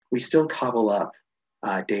we still cobble up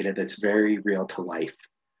data that's very real to life,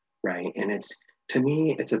 right? And to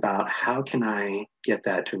me, it's about how can I get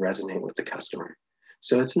that to resonate with the customer.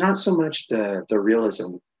 So it's not so much the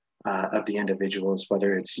realism of the individuals,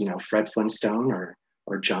 whether it's Fred Flintstone or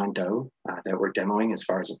John Doe that we're demoing as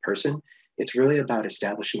far as a person. It's really about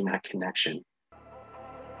establishing that connection.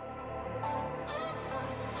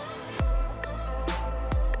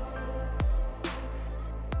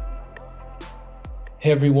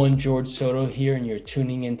 Hey everyone, George Soto here, and you're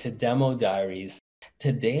tuning into Demo Diaries.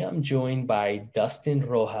 Today I'm joined by Dustin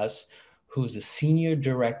Rojas, who's the Senior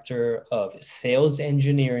Director of Sales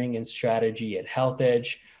Engineering and Strategy at Health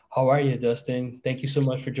Edge. How are you, Dustin? Thank you so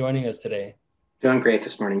much for joining us today. Doing great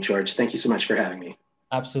this morning, George. Thank you so much for having me.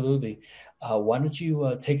 Absolutely. Why don't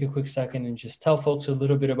you take a quick second and just tell folks a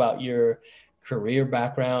little bit about your career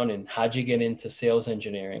background and how'd you get into sales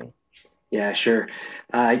engineering? Yeah, sure.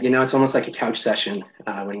 It's almost like a couch session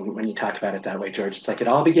when you talk about it that way, George. It's like it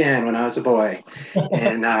all began when I was a boy,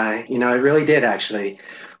 and it really did actually.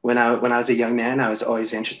 When I was a young man, I was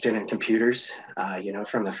always interested in computers.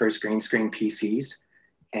 From the first green screen PCs,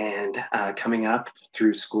 and coming up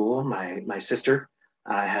through school, my sister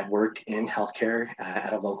had worked in healthcare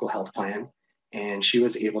at a local health plan, and she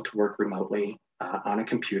was able to work remotely on a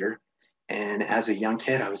computer. And as a young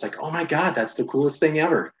kid, I was like, "Oh my God, that's the coolest thing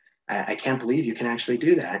ever! I can't believe you can actually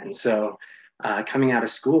do that." And so, coming out of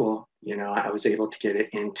school, I was able to get it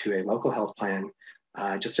into a local health plan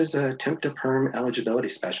just as a temp to perm eligibility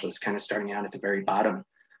specialist, kind of starting out at the very bottom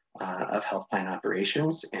of health plan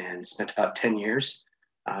operations, and spent about 10 years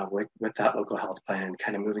with that local health plan,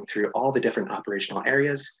 kind of moving through all the different operational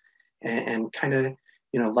areas and kind of,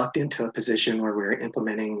 lucked into a position where we were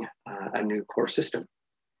implementing a new core system.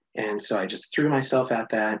 And so I just threw myself at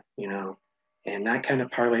that, and that kind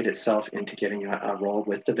of parlayed itself into getting a role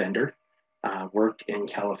with the vendor. Worked in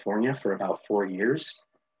California for about 4 years,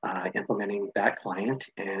 implementing that client,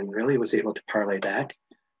 and really was able to parlay that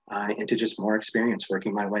into just more experience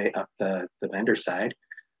working my way up the vendor side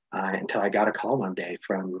until I got a call one day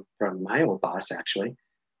from my old boss, actually,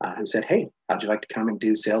 who said, "Hey, how'd you like to come and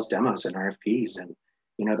do sales demos and RFPs?" And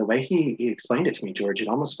the way he explained it to me, George, it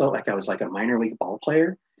almost felt like I was like a minor league ball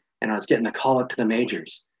player, and I was getting the call up to the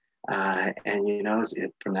majors. And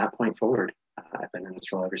from that point forward, I've been in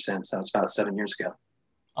this role ever since. That was about 7 years ago.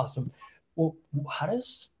 Awesome. Well, how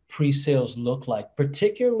does pre-sales look like,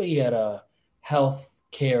 particularly at a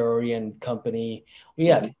healthcare oriented company? We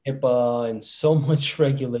have Mhm. HIPAA and so much Oh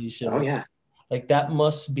regulation. yeah. Like that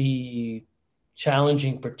must be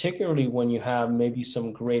challenging, particularly when you have maybe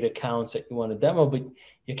some great accounts that you want to demo, but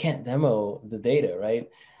you can't demo the data, right?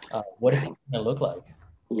 What does that Right. kind of look like?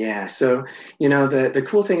 Yeah. So, the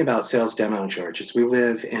cool thing about sales demo, George, is we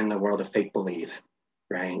live in the world of fake believe,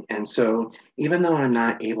 right? And so even though I'm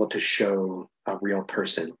not able to show a real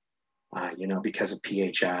person, because of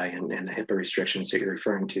PHI and the HIPAA restrictions that you're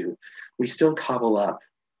referring to, we still cobble up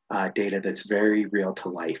data that's very real to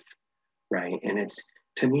life, right? And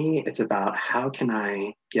to me, it's about how can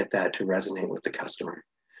I get that to resonate with the customer.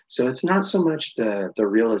 So it's not so much the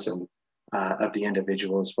realism of the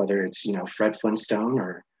individuals, whether it's Fred Flintstone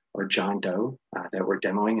or John Doe that we're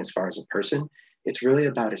demoing as far as a person. It's really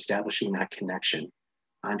about establishing that connection,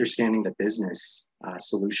 understanding the business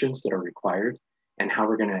solutions that are required, and how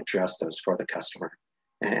we're going to address those for the customer.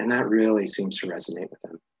 And that really seems to resonate with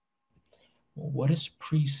them. What does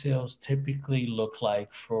pre-sales typically look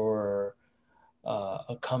like for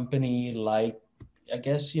a company like, I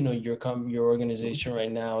guess, your organization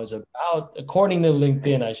right now is about, according to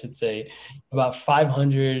LinkedIn, I should say, about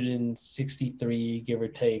 563, give or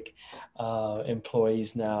take,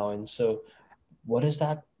 employees now. And so what does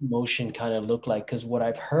that motion kind of look like? Because what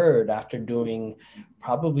I've heard after doing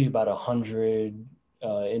probably about 100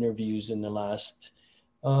 interviews in the last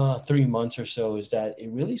 3 months or so is that it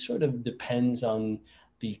really sort of depends on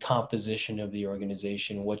the composition of the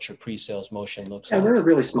organization, what your pre-sales motion looks Yeah, we're a like.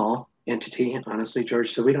 really small entity, honestly,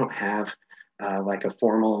 George. So we don't have like a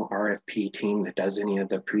formal RFP team that does any of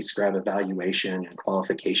the pre-scrub evaluation and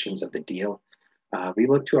qualifications of the deal. We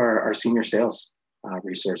look to our senior sales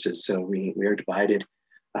resources. So we are divided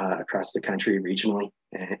across the country regionally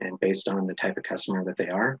and based on the type of customer that they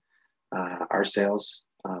are. Our sales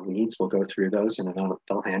leads will go through those and then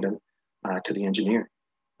they'll hand them to the engineer.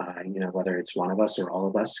 Whether it's one of us or all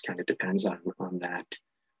of us, kind of depends on that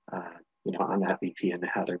uh, on that VP and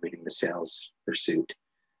how they're leading the sales pursuit.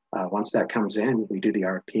 Once that comes in, we do the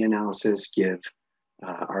RFP analysis, give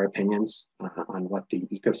our opinions on what the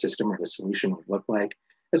ecosystem or the solution would look like,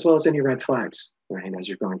 as well as any red flags, right, as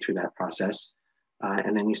you're going through that process.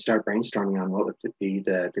 And then you start brainstorming on what would be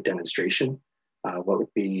the demonstration what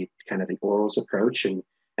would be kind of the orals approach. And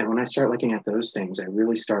when I start looking at those things, I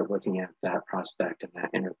really start looking at that prospect and that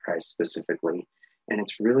enterprise specifically. And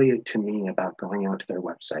it's really, to me, about going out to their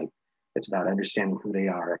website. It's about understanding who they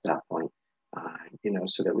are at that point,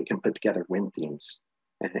 so that we can put together win themes.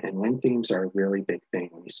 And win themes are a really big thing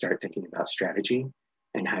when you start thinking about strategy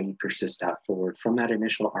and how you persist that forward from that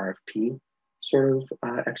initial RFP sort of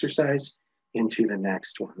exercise into the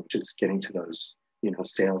next one, which is getting to those,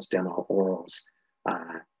 sales demo orals.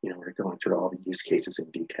 We're going through all the use cases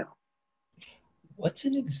in detail. What's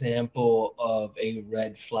an example of a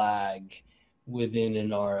red flag within an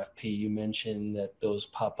RFP? You mentioned that those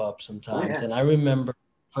pop up sometimes. Oh, yeah. And I remember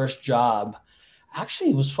first job,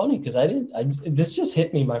 actually it was funny because this just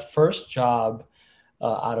hit me. My first job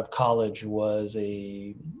out of college was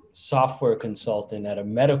a software consultant at a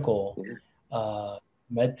medical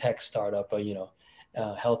med tech startup,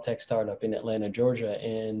 health tech startup in Atlanta, Georgia.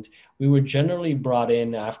 And we were generally brought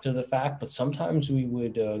in after the fact, but sometimes we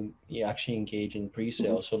would actually engage in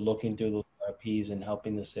pre-sales. So looking through those RFPs and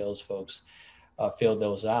helping the sales folks fill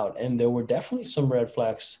those out. And there were definitely some red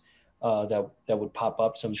flags that would pop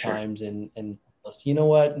up sometimes. Sure. And you know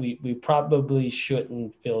what, we probably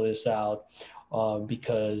shouldn't fill this out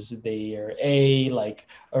because they are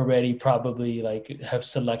already probably have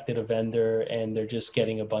selected a vendor and they're just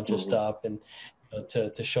getting a bunch of stuff and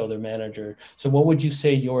to show their manager. So what would you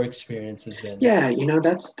say your experience has been? Yeah,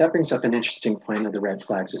 that brings up an interesting point of the red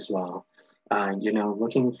flags as well.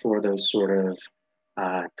 Looking for those sort of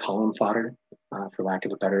column fodder, for lack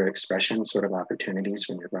of a better expression, sort of opportunities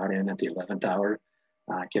when you're brought in at the 11th hour,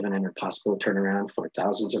 given an impossible turnaround for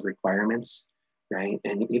thousands of requirements, right?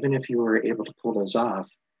 And even if you were able to pull those off,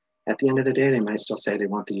 at the end of the day, they might still say they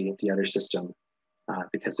want the other system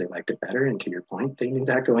because they liked it better. And to your point, they knew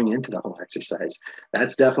that going into the whole exercise.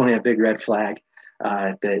 That's definitely a big red flag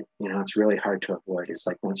that, it's really hard to avoid. It's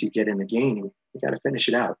like once you get in the game, you got to finish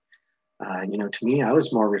it out. To me, I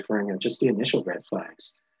was more referring to just the initial red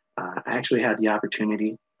flags. I actually had the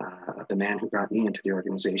opportunity of the man who brought me into the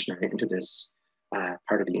organization or into this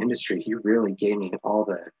part of the industry. He really gave me all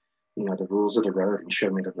the rules of the road and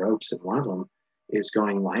showed me the ropes. And one of them is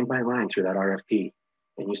going line by line through that RFP.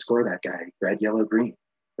 And you score that guy, red, yellow, green,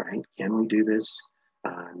 right? Can we do this?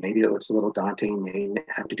 Maybe it looks a little daunting. Maybe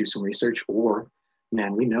have to do some research, or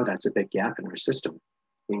man, we know that's a big gap in our system.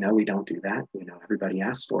 We know we don't do that. Everybody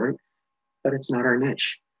asks for it, but it's not our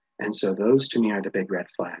niche. And so those to me are the big red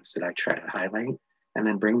flags that I try to highlight and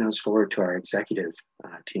then bring those forward to our executive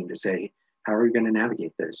team to say, how are we going to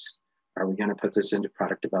navigate this? Are we going to put this into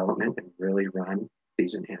product development and really run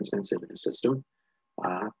these enhancements into the system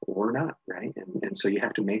or not, right? And so you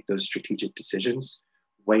have to make those strategic decisions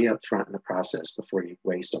way up front in the process before you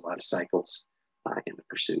waste a lot of cycles in the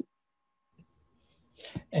pursuit.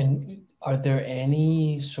 And are there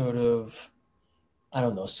any sort of,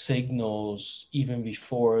 signals even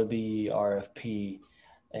before the RFP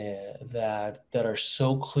that are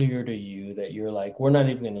so clear to you that you're like, we're not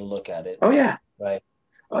even going to look at it? Oh, yeah. Right.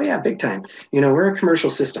 Oh, yeah, big time. We're a commercial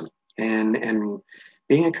system, and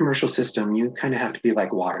being a commercial system, you kind of have to be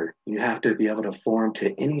like water. You have to be able to form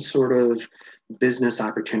to any sort of business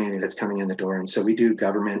opportunity that's coming in the door. And so we do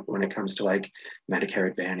government when it comes to like Medicare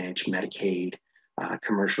Advantage, Medicaid,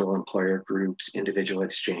 commercial employer groups, individual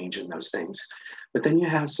exchange, and those things. But then you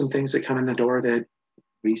have some things that come in the door that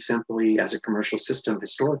we simply, as a commercial system,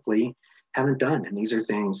 historically haven't done. And these are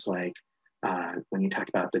things like when you talk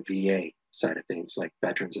about the VA side of things, like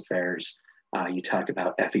Veterans Affairs, you talk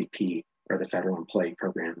about FEP or the Federal Employee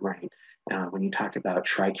Program, right? When you talk about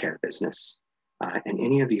TRICARE business and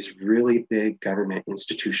any of these really big government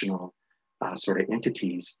institutional sort of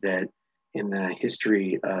entities that in the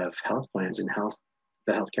history of health plans and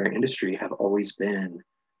the healthcare industry have always been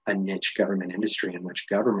a niche government industry in which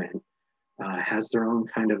government has their own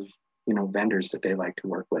kind of vendors that they like to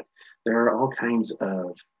work with. There are all kinds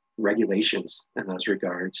of regulations in those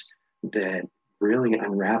regards that really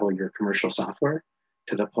unravel your commercial software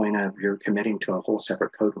to the point of you're committing to a whole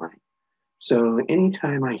separate code line. So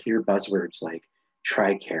anytime I hear buzzwords like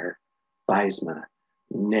TRICARE, FISMA,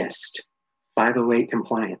 NIST, 508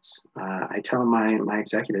 compliance, I tell my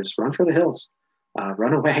executives, run for the hills,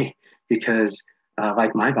 run away, because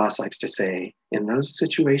like my boss likes to say, in those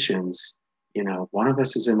situations, one of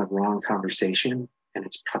us is in the wrong conversation and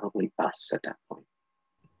it's probably us at that point.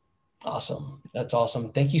 Awesome. That's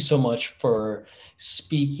awesome. Thank you so much for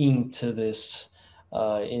speaking to this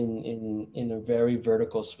in a very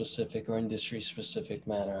vertical specific or industry specific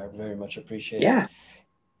manner. I very much appreciate it.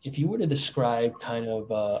 If you were to describe kind of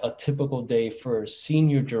a typical day for a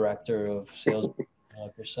senior director of sales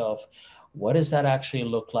like yourself, What does that actually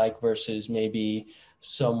look like versus maybe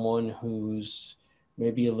someone who's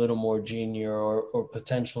maybe a little more junior or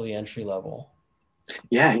potentially entry level?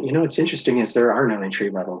 Yeah, what's interesting is there are no entry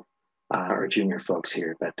level or junior folks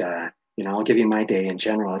here, but I'll give you my day in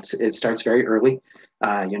general. It starts very early.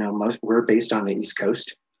 We're based on the East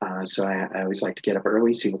Coast, so I always like to get up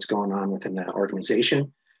early, see what's going on within the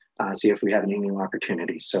organization, see if we have any new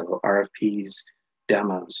opportunities. So RFPs,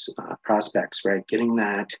 demos, prospects, right? Getting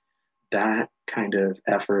that kind of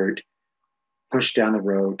effort pushed down the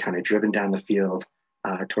road, kind of driven down the field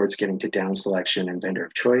towards getting to down selection and vendor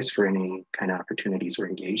of choice for any kind of opportunities we're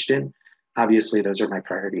engaged in. Obviously, those are my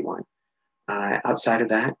priority one. Outside of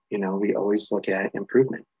that, we always look at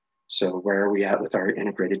improvement. So where are we at with our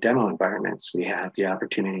integrated demo environments? We have the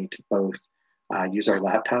opportunity to both use our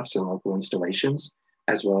laptops and local installations,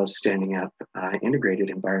 as well as standing up integrated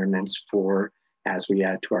environments for, as we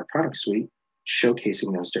add to our product suite,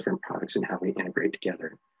 showcasing those different products and how we integrate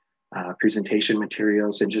together. Presentation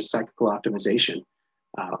materials and just cyclical optimization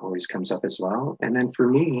always comes up as well. And then for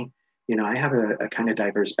me, I have a kind of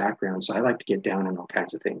diverse background, so I like to get down in all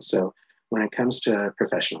kinds of things. So when it comes to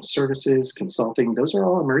professional services, consulting, those are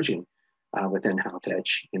all emerging within Health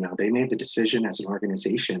Edge. They made the decision as an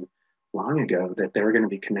organization long ago that they were going to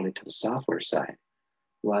be committed to the software side.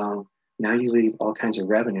 Well, now you leave all kinds of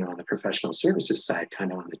revenue on the professional services side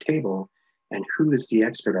kind of on the table. And who is the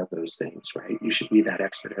expert of those things, right? You should be that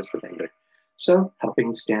expert as the vendor. So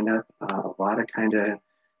helping stand up a lot of kind of,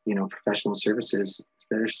 professional services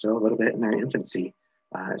that are still a little bit in their infancy,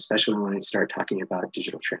 especially when we start talking about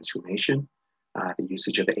digital transformation, the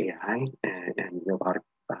usage of AI and robotic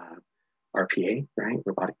RPA, right?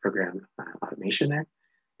 Robotic program automation there,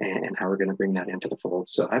 and how we're going to bring that into the fold.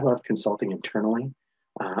 So I love consulting internally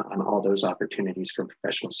on all those opportunities from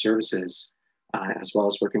professional services, as well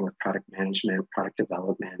as working with product management, product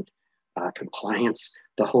development, compliance,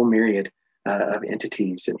 the whole myriad of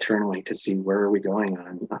entities internally to see where are we going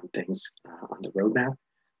on things on the roadmap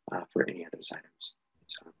for any of those items.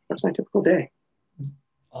 So that's my typical day.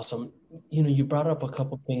 Awesome. You brought up a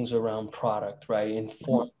couple things around product, right?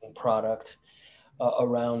 Informing product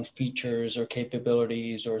around features or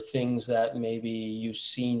capabilities or things that maybe you've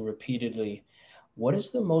seen repeatedly. What is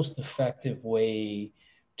the most effective way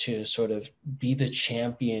to sort of be the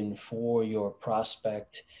champion for your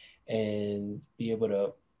prospect and be able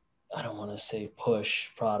to, I don't want to say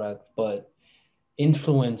push product, but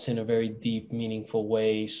influence in a very deep, meaningful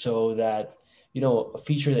way so that, a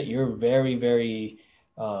feature that you're very, very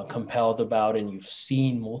compelled about and you've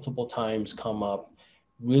seen multiple times come up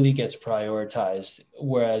really gets prioritized,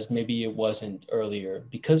 whereas maybe it wasn't earlier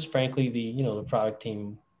because frankly, the product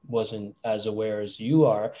team wasn't as aware as you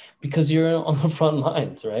are because you're on the front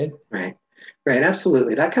lines, right? Right,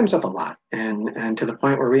 absolutely. That comes up a lot, and to the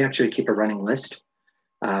point where we actually keep a running list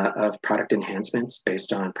of product enhancements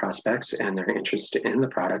based on prospects and their interest in the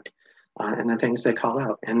product and the things they call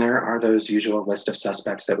out. And there are those usual list of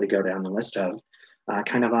suspects that we go down the list of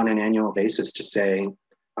kind of on an annual basis to say,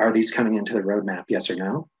 are these coming into the roadmap, yes or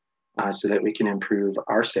no, so that we can improve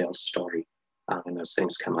our sales story when those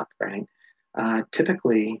things come up, right?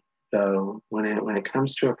 Typically, though, when it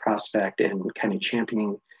comes to a prospect and kind of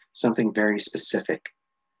championing something very specific,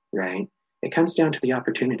 right, it comes down to the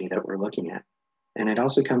opportunity that we're looking at. And it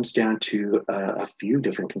also comes down to a few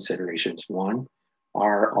different considerations. One,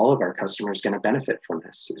 are all of our customers going to benefit from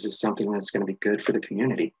this? Is this something that's going to be good for the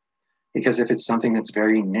community? Because if it's something that's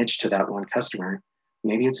very niche to that one customer,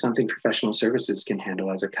 maybe it's something professional services can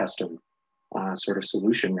handle as a custom sort of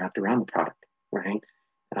solution wrapped around the product, right?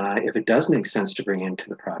 If it does make sense to bring into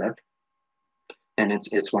the product, and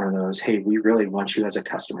it's one of those, hey, we really want you as a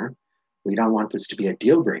customer. We don't want this to be a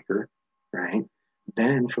deal breaker, right?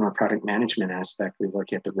 Then from a product management aspect, we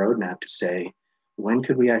look at the roadmap to say, when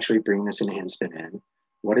could we actually bring this enhancement in?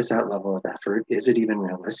 What is that level of effort? Is it even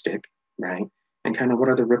realistic, right? And kind of what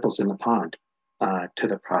are the ripples in the pond to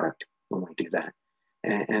the product when we do that?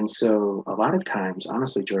 And so a lot of times,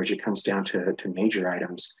 honestly, George, it comes down to major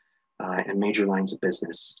items and major lines of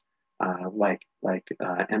business, like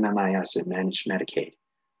MMIS and managed Medicaid,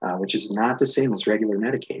 which is not the same as regular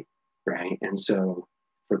Medicaid, right? And so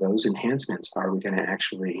for those enhancements, are we going to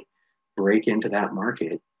actually break into that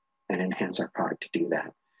market and enhance our product to do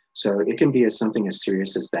that? So it can be something as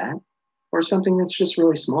serious as that, or something that's just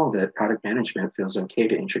really small that product management feels okay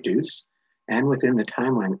to introduce. And within the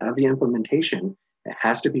timeline of the implementation, it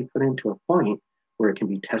has to be put into a point where it can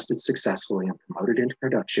be tested successfully and promoted into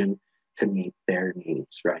production to meet their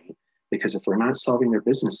needs, right? Because if we're not solving their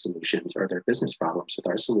business solutions or their business problems with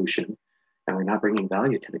our solution, and we're not bringing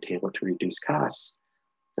value to the table to reduce costs,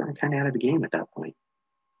 they're kind of out of the game at that point.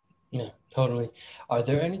 Yeah, totally. Are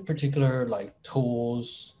there any particular like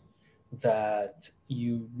tools that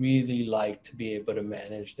you really like to be able to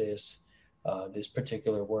manage this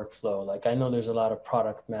particular workflow? Like I know there's a lot of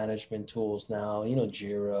product management tools now,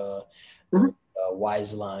 Jira, Mhm. there's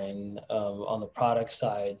Wiseline on the product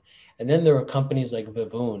side, and then there are companies like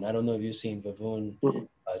Vivoon. I don't know if you've seen Vivoon. Mhm.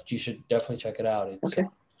 You should definitely check it out. It's Okay.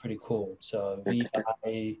 pretty cool. It's Okay.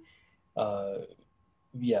 VI. Uh,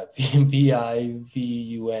 yeah,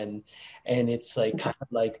 Vivun, and it's like Okay. kind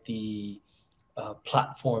of like the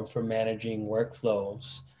platform for managing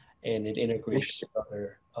workflows, and it integrates Interesting.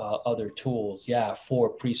 with other tools. Yeah, for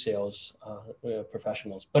pre-sales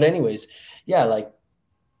professionals. But anyways, yeah, like,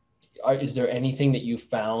 is there anything that you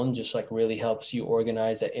found just like really helps you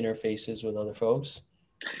organize that interfaces with other folks?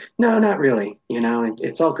 No, not really.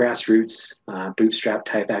 It's all grassroots, bootstrap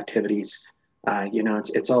type activities.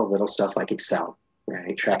 It's all little stuff like Excel,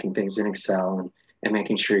 right? Tracking things in Excel and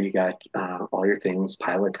making sure you got all your things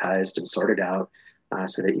pilotized and sorted out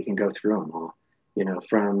so that you can go through them all.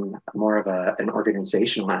 From more of an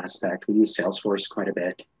organizational aspect, we use Salesforce quite a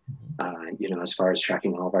bit, as far as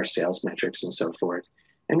tracking all of our sales metrics and so forth.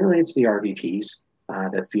 And really, it's the RVPs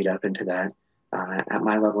that feed up into that. At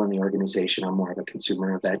my level in the organization, I'm more of a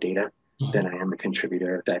consumer of that data than I am a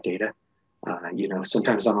contributor of that data.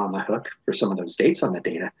 Sometimes I'm on the hook for some of those dates on the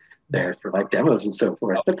data there for like demos and so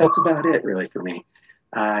forth, but that's about it really for me.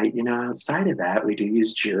 Outside of that, we do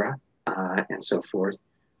use Jira and so forth.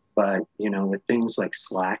 But, with things like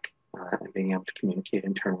Slack and being able to communicate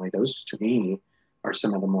internally, those to me are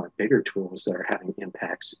some of the more bigger tools that are having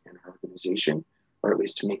impacts in our organization, or at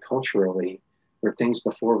least to me culturally, where things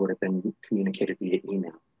before would have been communicated via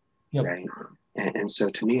email, Yep. right? And so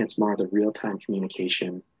to me, it's more the real time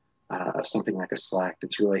communication of something like a Slack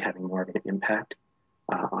that's really having more of an impact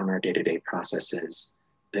on our day to day processes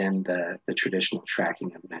than the traditional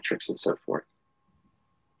tracking of metrics and so forth.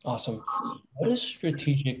 Awesome. What does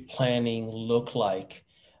strategic planning look like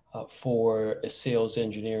for a sales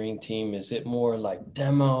engineering team? Is it more like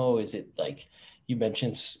demo? Is it like you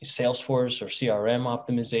mentioned Salesforce or CRM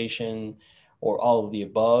optimization, or all of the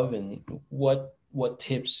above? And what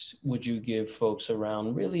tips would you give folks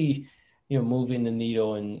around really, moving the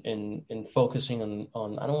needle and focusing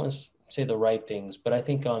on I don't want to say the right things, but I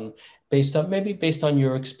think on based on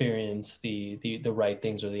your experience, the right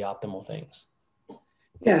things or the optimal things.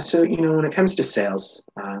 Yeah, so when it comes to sales,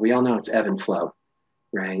 we all know it's ebb and flow,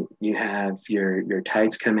 right? You have your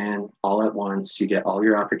tides come in all at once. You get all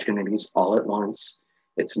your opportunities all at once.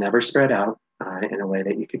 It's never spread out in a way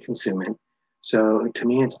that you could consume it. So to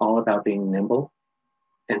me, it's all about being nimble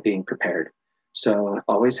and being prepared. So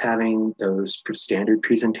always having those standard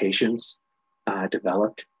presentations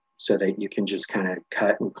developed so that you can just kind of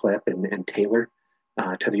cut and clip and tailor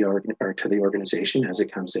to the organization as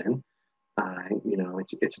it comes in.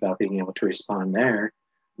 It's about being able to respond there.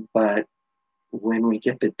 But when we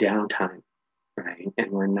get the downtime, right,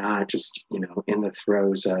 and we're not just in the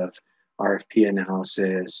throes of RFP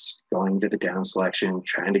analysis, going to the down selection,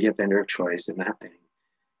 trying to get vendor of choice and that thing,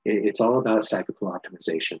 it's all about cyclical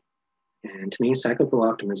optimization. And to me, cyclical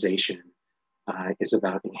optimization is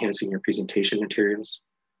about enhancing your presentation materials,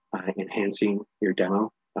 enhancing your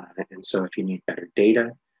demo. And so if you need better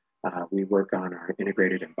data, we work on our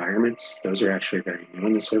integrated environments. Those are actually very new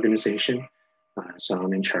in this organization. So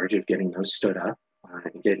I'm in charge of getting those stood up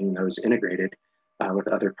and getting those integrated with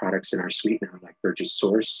other products in our suite now, like Burgess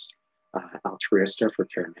Source, Altruista for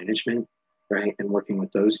care management, right? And working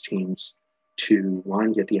with those teams to,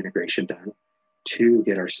 one, get the integration done, two,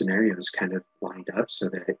 get our scenarios kind of lined up so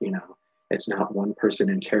that, it's not one person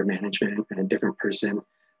in care management and a different person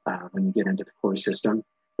when you get into the core system,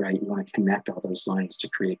 right? You want to connect all those lines to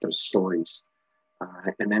create those stories.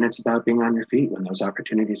 And then it's about being on your feet. When those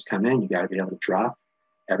opportunities come in, you got to be able to drop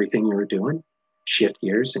everything you were doing, shift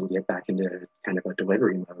gears, and get back into kind of a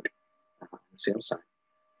delivery mode on the sales side.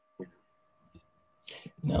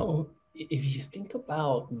 No, if you think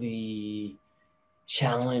about the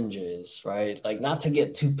challenges, right? Like not to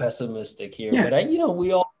get too pessimistic here, Yeah, but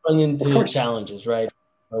we all run of into course. challenges, right?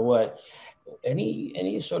 Or what?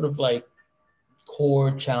 Any sort of like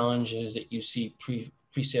core challenges that you see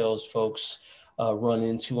pre-sales folks run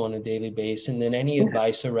into on a daily basis, and then any Yeah,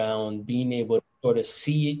 advice around being able to sort of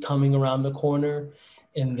see it coming around the corner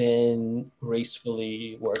and then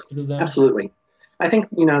gracefully work through them? absolutely. I think,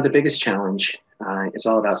 the biggest challenge is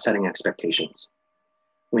all about setting expectations.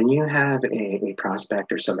 When you have a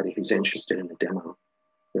prospect or somebody who's interested in the demo,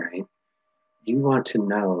 right, you want to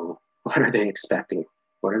know what are they expecting?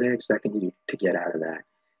 What are they expecting to get out of that?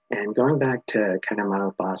 And going back to kind of my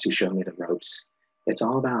boss who showed me the ropes, It's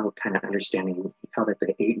all about kind of understanding, we call it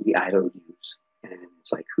the AEIOUs. And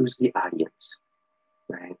it's like, who's the audience,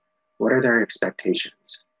 right? What are their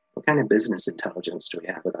expectations? What kind of business intelligence do we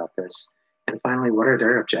have about this? And finally, what are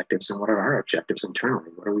their objectives and what are our objectives internally?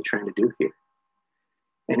 What are we trying to do here?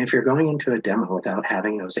 And if you're going into a demo without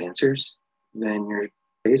having those answers, then you're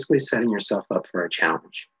basically setting yourself up for a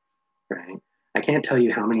challenge, right? I can't tell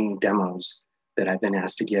you how many demos that I've been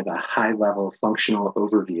asked to give a high level functional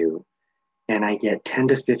overview, and I get 10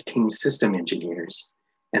 to 15 system engineers.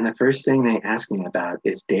 And the first thing they ask me about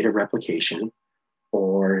is data replication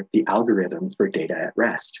or the algorithm for data at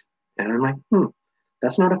rest. And I'm like,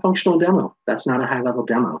 that's not a functional demo. That's not a high level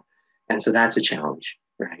demo. And so that's a challenge,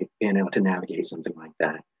 right? Being able to navigate something like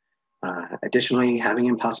that. Additionally, having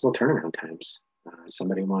impossible turnaround times.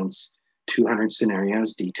 Somebody wants 200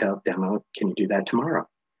 scenarios, detailed demo. Can you do that tomorrow?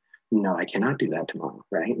 No, I cannot do that tomorrow,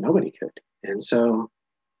 right? Nobody could. And so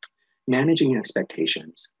managing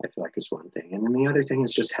expectations, I feel like, is one thing. And then the other thing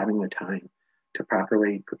is just having the time to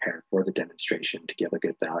properly prepare for the demonstration to give a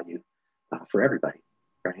good value for everybody,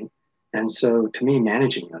 right? And so to me,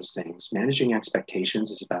 managing those things, managing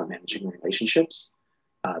expectations is about managing relationships,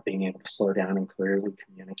 being able to slow down and clearly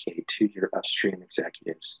communicate to your upstream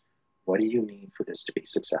executives, what do you need for this to be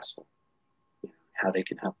successful? You know, how they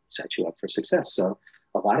can help set you up for success. So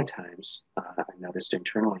a lot of times I've noticed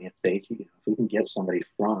internally, if we can get somebody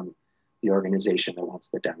from the organization that wants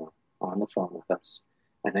the demo on the phone with us,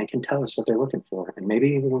 and they can tell us what they're looking for. And maybe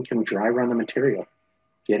even we can dry run the material,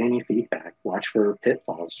 get any feedback, watch for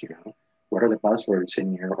pitfalls, what are the buzzwords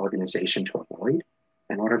in your organization to avoid?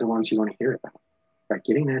 And what are the ones you want to hear about? But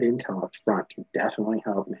getting that intel up front can definitely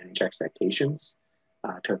help manage expectations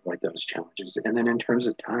to avoid those challenges. And then in terms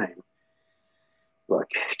of time, look,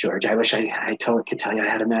 George, I wish I could tell you I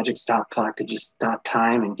had a magic stop clock to just stop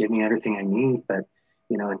time and give me everything I need. But,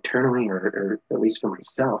 internally, or at least for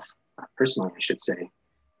myself, personally, I should say,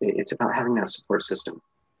 it's about having that support system.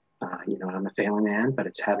 I'm a family man, but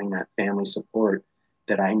it's having that family support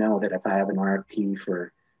that I know that if I have an RFP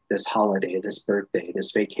for this holiday, this birthday,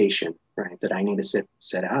 this vacation, right, that I need to sit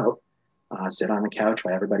on the couch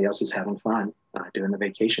while everybody else is having fun, doing the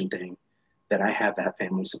vacation thing, that I have that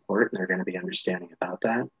family support and they're going to be understanding about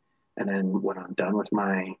that. And then when I'm done with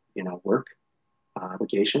my, work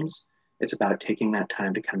obligations, it's about taking that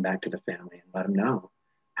time to come back to the family and let them know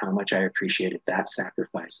how much I appreciated that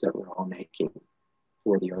sacrifice that we're all making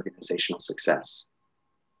for the organizational success.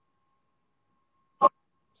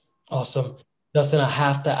 Awesome. Dustin, I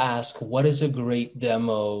have to ask, what does a great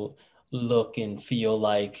demo look and feel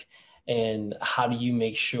like? And how do you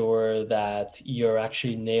make sure that you're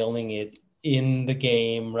actually nailing it in the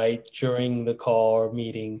game, right? During the call or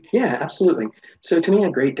meeting? Yeah, absolutely. So to me,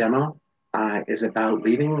 a great demo is about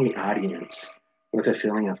leaving the audience with a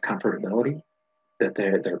feeling of comfortability, that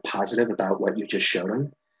they're positive about what you just showed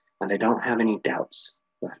them, and they don't have any doubts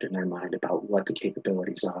left in their mind about what the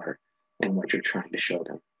capabilities are and what you're trying to show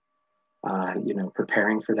them.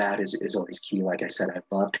 Preparing for that is always key. Like I said, I'd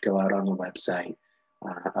love to go out on the website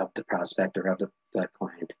of the prospect or of the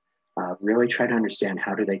client, really try to understand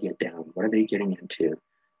how do they get down, what are they getting into,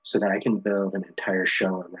 so that I can build an entire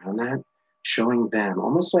show around that, showing them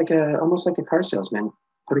almost like a car salesman,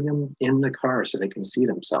 putting them in the car so they can see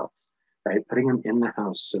themselves, right? Putting them in the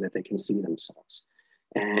house so that they can see themselves.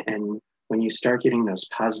 And when you start getting those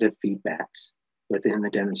positive feedbacks within the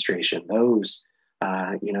demonstration, those,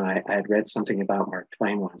 I had read something about Mark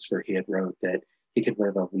Twain once where he had wrote that he could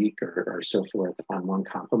live a week or so forth on one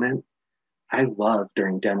compliment. I love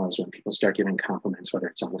during demos when people start giving compliments, whether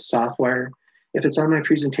it's on the software. If it's on my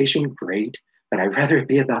presentation, great, but I'd rather it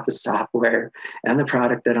be about the software and the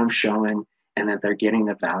product that I'm showing and that they're getting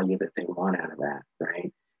the value that they want out of that,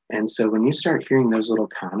 right? And so when you start hearing those little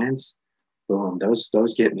comments, boom, those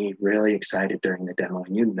get me really excited during the demo,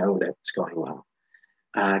 and that it's going well.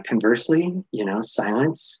 Conversely,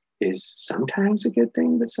 silence is sometimes a good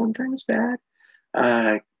thing, but sometimes bad.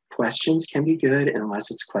 Questions can be good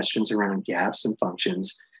unless it's questions around gaps and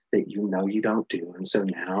functions that you don't do. And so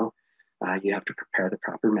now you have to prepare the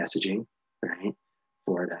proper messaging, right,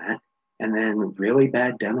 for that. And then really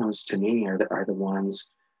bad demos to me are the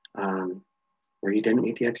ones where you didn't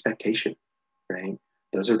meet the expectation, right?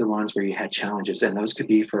 Those are the ones where you had challenges, and those could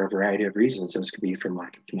be for a variety of reasons. Those could be from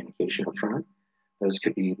lack of communication up front. Those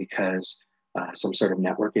could be because some sort of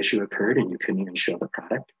network issue occurred and you couldn't even show the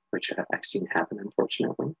product, which I've seen happen,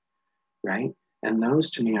 unfortunately, right? And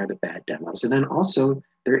those to me are the bad demos. And then also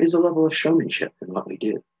there is a level of showmanship in what we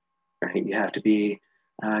do, right? You have to be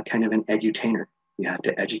kind of an edutainer. You have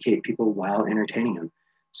to educate people while entertaining them.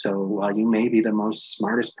 So while you may be the most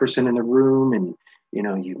smartest person in the room and you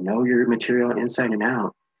know your material inside and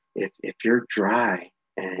out. If you're dry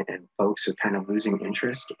and folks are kind of losing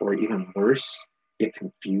interest, or even worse, get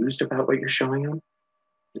confused about what you're showing them,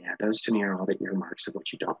 yeah, those to me are all the earmarks of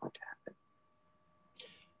what you don't want to happen.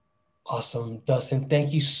 Awesome. Dustin,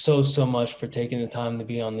 thank you so, so much for taking the time to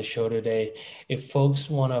be on the show today. If folks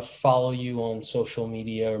want to follow you on social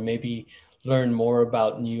media or maybe learn more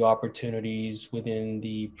about new opportunities within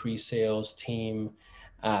the pre-sales team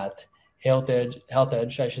at Health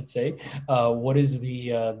Edge, I should say, what is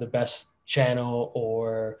the best channel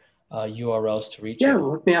or URLs to reach Yeah, you?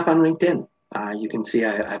 look me up on LinkedIn. You can see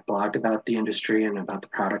I blogged about the industry and about the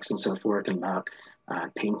products and so forth, and about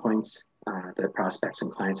pain points that prospects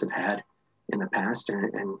and clients have had in the past.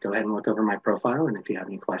 And go ahead and look over my profile. And if you have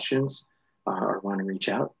any questions or want to reach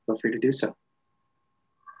out, feel free to do so.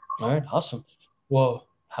 All right, awesome. Well,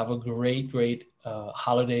 have a great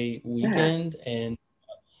holiday Yeah, weekend, and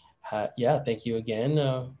yeah, thank you again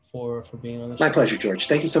for being on the my show. pleasure, George.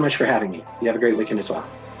 Thank you so much for having me. You have a great weekend as well.